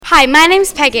Hi, my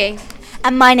name's Peggy,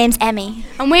 And my name's Emmy.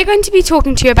 and we're going to be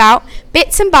talking to you about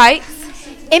bits and bytes,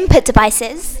 Input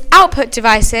devices output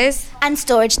devices, and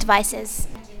storage devices.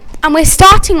 and we're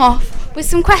starting off with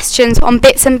some questions on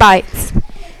bits and bytes.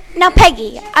 Now,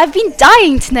 Peggy, I've been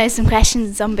dying to know some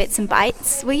questions on bits and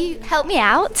bytes. Will you help me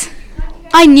out?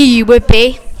 I knew you would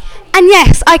be. And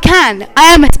yes, I can.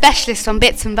 I am a specialist on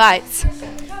bits and bytes.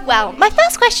 Well, my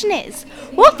first question is,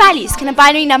 what values can a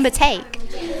binary number take?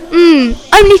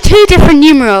 Only two different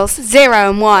numerals, 0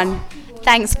 and 1.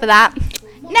 Thanks for that.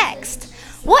 Next,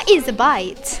 what is a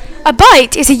byte? A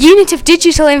byte is a unit of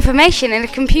digital information in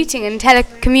computing and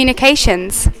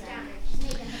telecommunications.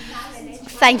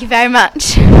 Thank you very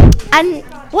much. And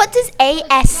what does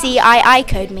ASCII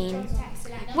code mean?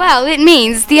 Well, it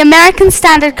means the American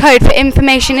Standard Code for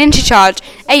Information Interchange,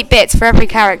 8 bits for every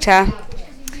character.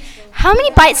 How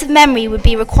many bytes of memory would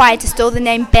be required to store the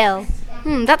name Bill?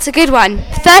 That's a good one.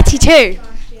 32.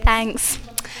 Thanks.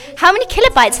 How many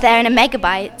kilobytes are there in a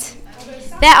megabyte?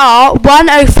 There are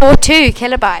 1042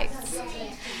 kilobytes.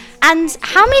 And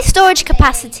how many storage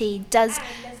capacity does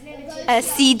a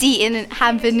CD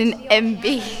have in an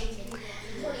MB?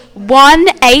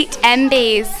 18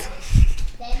 MBs.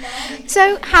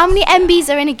 So how many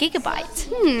MBs are in a gigabyte?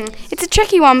 It's a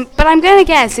tricky one, but I'm going to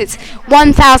guess it's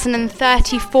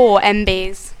 1034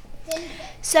 MBs.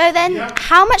 So then,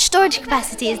 how much storage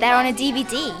capacity is there on a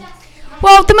DVD?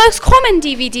 Well, the most common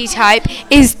DVD type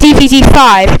is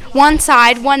DVD5, one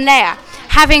side, one layer,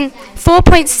 having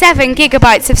 4.7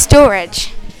 gigabytes of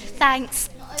storage. Thanks.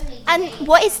 And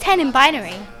what is 10 in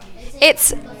binary?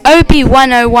 It's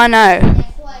OB1010.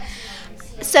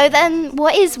 So then,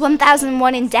 what is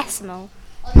 1001 in decimal?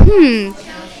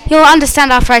 You'll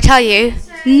understand after I tell you.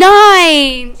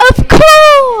 9! Of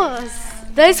course!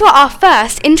 Those were our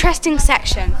first interesting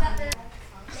section.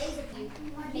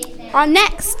 Our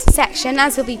next section,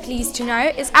 as you'll be pleased to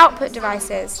know, is output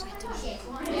devices.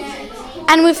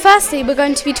 And we're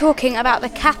going to be talking about the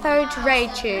cathode ray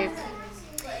tube.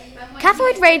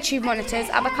 Cathode ray tube monitors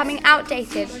are becoming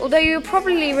outdated, although you'll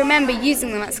probably remember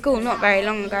using them at school not very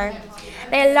long ago.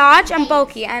 They are large and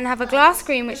bulky and have a glass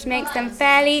screen which makes them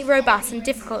fairly robust and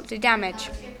difficult to damage.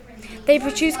 They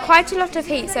produce quite a lot of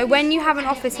heat, so when you have an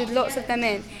office with lots of them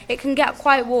in, it can get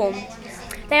quite warm.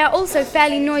 They are also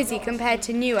fairly noisy compared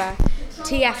to newer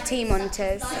TFT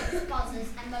monitors.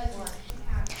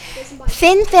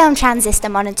 Thin film transistor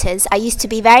monitors used to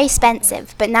be very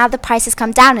expensive, but now the price has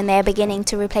come down and they are beginning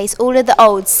to replace all of the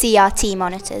old CRT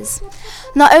monitors.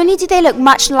 Not only do they look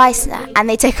much nicer and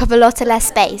they take up a lot less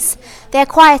space, they are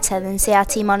quieter than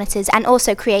CRT monitors and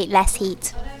also create less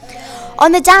heat.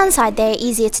 On the downside, they are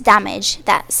easier to damage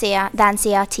than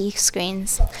CRT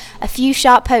screens. A few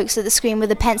sharp pokes at the screen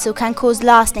with a pencil can cause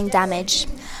lasting damage.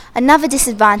 Another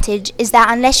disadvantage is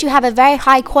that unless you have a very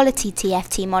high quality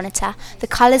TFT monitor, the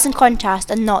colours and contrast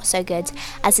are not so good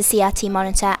as a CRT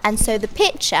monitor, and so the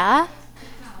picture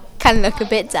can look a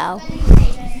bit dull.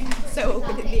 So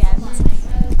awkward at the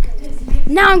end.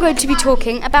 Now I'm going to be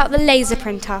talking about the laser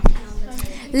printer.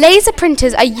 Laser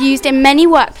printers are used in many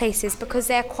workplaces because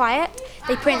they are quiet,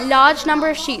 they print large number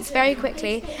of sheets very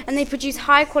quickly, and they produce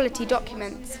high quality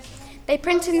documents. They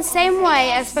print in the same way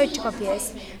as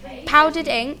photocopiers. Powdered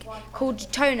ink,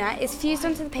 called toner, is fused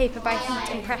onto the paper by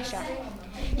heat and pressure.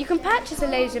 You can purchase a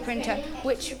laser printer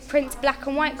which prints black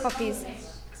and white copies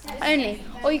only,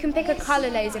 or you can pick a colour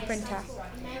laser printer.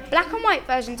 Black and white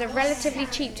versions are relatively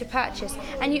cheap to purchase,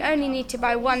 and you only need to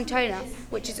buy one toner,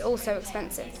 which is also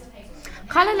expensive.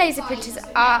 Colour laser printers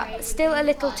are still a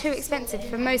little too expensive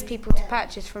for most people to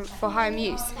purchase for home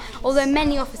use, although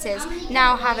many offices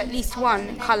now have at least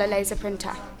one colour laser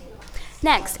printer.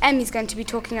 Next, Emmy's going to be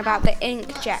talking about the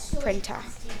inkjet printer.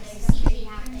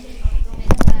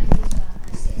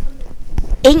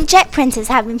 Inkjet printers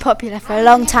have been popular for a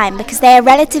long time because they are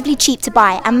relatively cheap to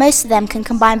buy, and most of them can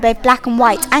combine both black and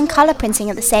white and colour printing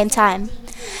at the same time.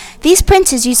 These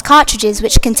printers use cartridges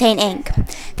which contain ink.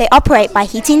 They operate by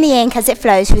heating the ink as it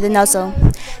flows through the nozzle.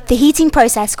 The heating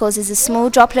process causes a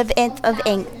small droplet of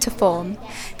ink to form.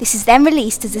 This is then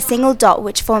released as a single dot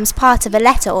which forms part of a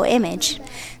letter or image.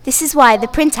 This is why the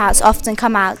printouts often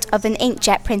come out of an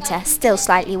inkjet printer still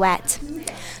slightly wet.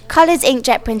 Coloured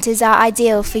inkjet printers are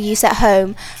ideal for use at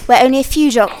home, where only a few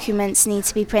documents need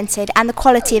to be printed and the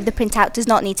quality of the printout does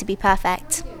not need to be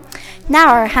perfect.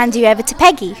 Now I'll hand you over to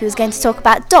Peggy, who is going to talk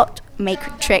about dot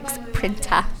matrix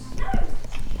printer.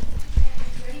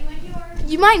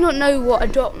 You might not know what a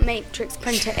dot matrix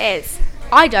printer is.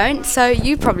 I don't, so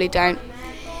you probably don't.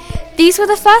 These were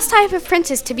the first type of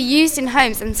printers to be used in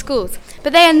homes and schools,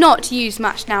 but they are not used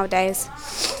much nowadays.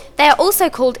 They are also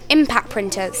called impact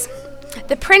printers.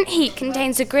 The print heat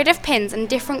contains a grid of pins, and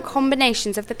different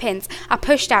combinations of the pins are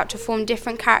pushed out to form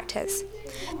different characters.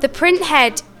 The print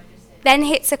head then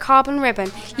hits a carbon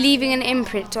ribbon, leaving an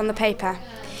imprint on the paper.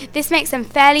 This makes them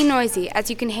fairly noisy, as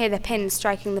you can hear the pins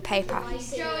striking the paper.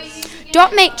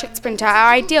 Dot matrix printer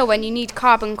are ideal when you need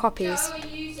carbon copies.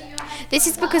 This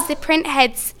is because the print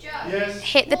heads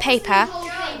hit the paper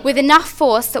with enough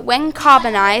force that when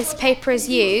carbonized paper is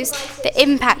used, the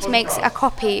impact makes a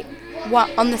copy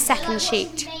on the second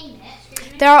sheet.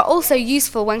 They are also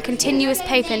useful when continuous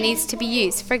paper needs to be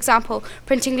used, for example,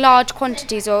 printing large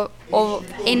quantities or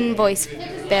invoice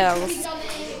bills.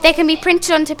 They can be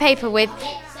printed onto paper with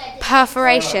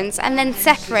perforations and then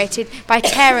separated by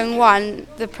tearing one.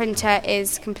 The printer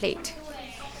is complete.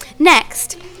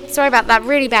 Next, sorry about that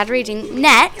really bad reading.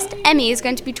 Next, Emmy is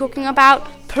going to be talking about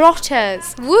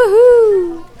plotters.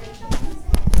 Woohoo!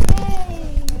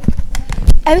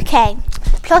 Okay,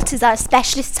 plotters are a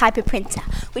specialist type of printer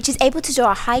which is able to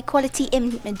draw high quality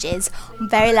images on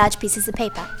very large pieces of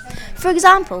paper. For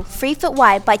example, 3 foot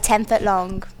wide by 10 foot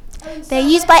long. They are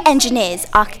used by engineers,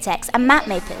 architects and map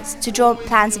makers to draw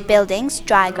plans of buildings,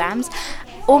 diagrams,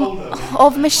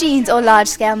 of machines or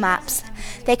large-scale maps.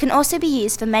 They can also be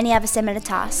used for many other similar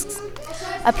tasks.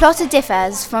 A plotter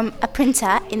differs from a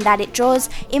printer in that it draws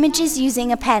images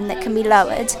using a pen that can be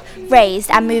lowered,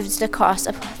 raised and moved across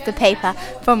the paper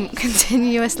from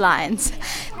continuous lines.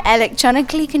 The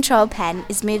electronically controlled pen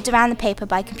is moved around the paper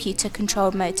by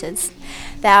computer-controlled motors.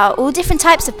 There are all different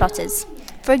types of plotters.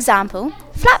 For example,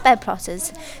 flatbed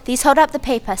plotters. These hold up the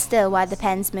paper still while the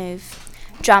pens move.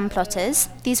 Drum plotters.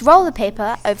 These roll the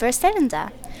paper over a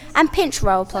cylinder. And pinch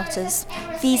roll plotters.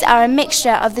 These are a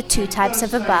mixture of the 2 types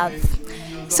of above.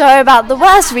 Sorry about the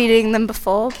worst reading than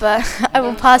before, but I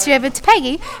will pass you over to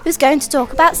Peggy, who's going to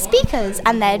talk about speakers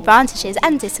and their advantages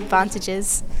and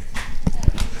disadvantages.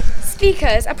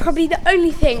 Speakers are probably the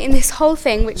only thing in this whole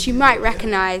thing which you might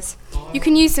recognise. You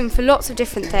can use them for lots of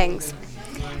different things.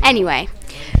 Anyway,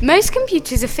 most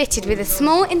computers are fitted with a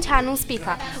small internal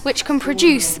speaker which can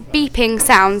produce beeping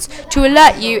sounds to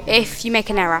alert you if you make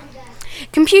an error.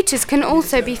 Computers can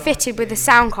also be fitted with a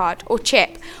sound card or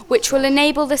chip which will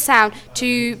enable the sound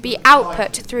to be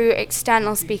output through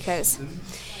external speakers.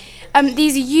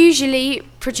 These usually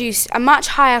produce a much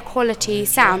higher quality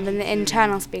sound than the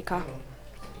internal speaker.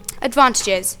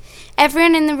 Advantages.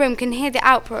 Everyone in the room can hear the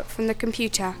output from the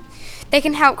computer. They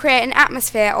can help create an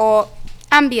atmosphere or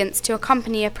ambience to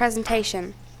accompany a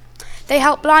presentation. They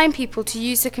help blind people to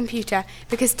use the computer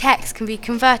because text can be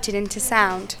converted into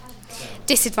sound.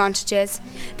 Disadvantages.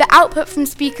 The output from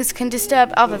speakers can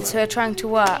disturb others who are trying to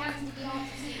work.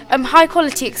 High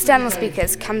quality external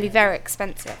speakers can be very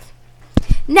expensive.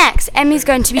 Next, Emmy's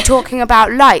going to be talking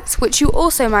about lights, which you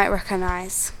also might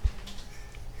recognise.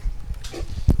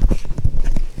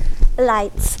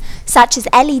 Lights, such as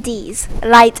LEDs,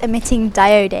 light-emitting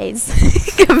diodes,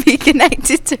 can be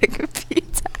connected to a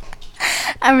computer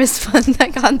and respond. I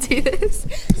can't do this.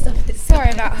 Stop it.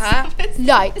 Sorry about her.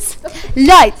 Lights,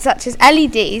 such as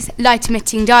LEDs,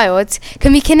 light-emitting diodes,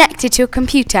 can be connected to a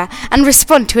computer and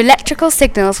respond to electrical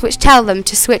signals which tell them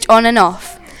to switch on and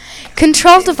off.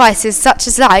 Control devices such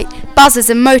as light, buzzers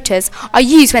and motors are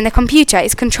used when the computer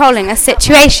is controlling a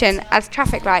situation as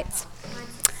traffic lights.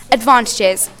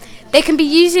 Advantages. They can be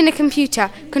used in a computer,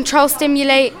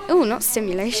 simulation.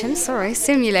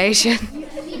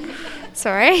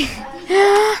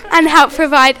 And help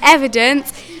provide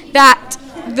evidence that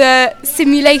the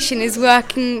simulation is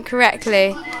working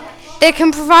correctly. They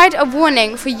can provide a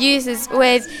warning for users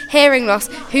with hearing loss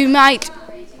who might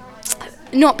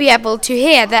not be able to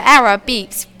hear the error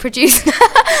beeps produced.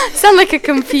 Sound like a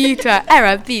computer.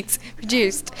 Error beeps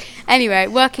produced. Anyway,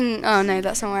 oh no,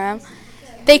 that's not where I am.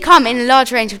 They come in a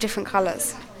large range of different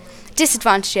colours.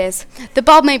 Disadvantages. The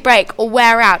bulb may break or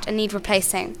wear out and need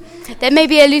replacing. There may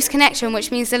be a loose connection,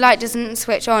 which means the light doesn't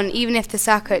switch on even if the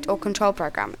circuit or control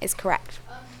program is correct.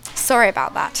 Sorry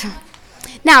about that.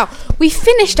 Now, we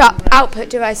finished up output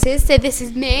devices, so this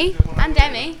is me and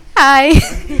Emmy. Hi.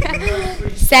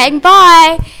 Saying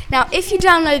bye. Now, if you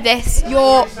download this,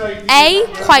 you're A,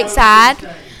 quite sad,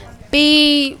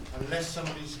 B... Unless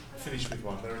somebody's finished with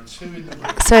one. There are 2 in the room.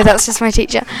 Sorry, that's just my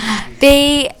teacher.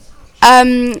 B,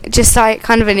 just like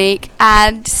kind of unique,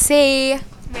 and C,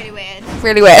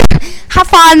 really weird. Have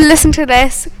fun, listen to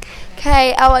this.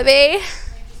 Okay, LIB.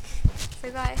 Say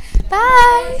bye.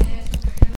 Bye.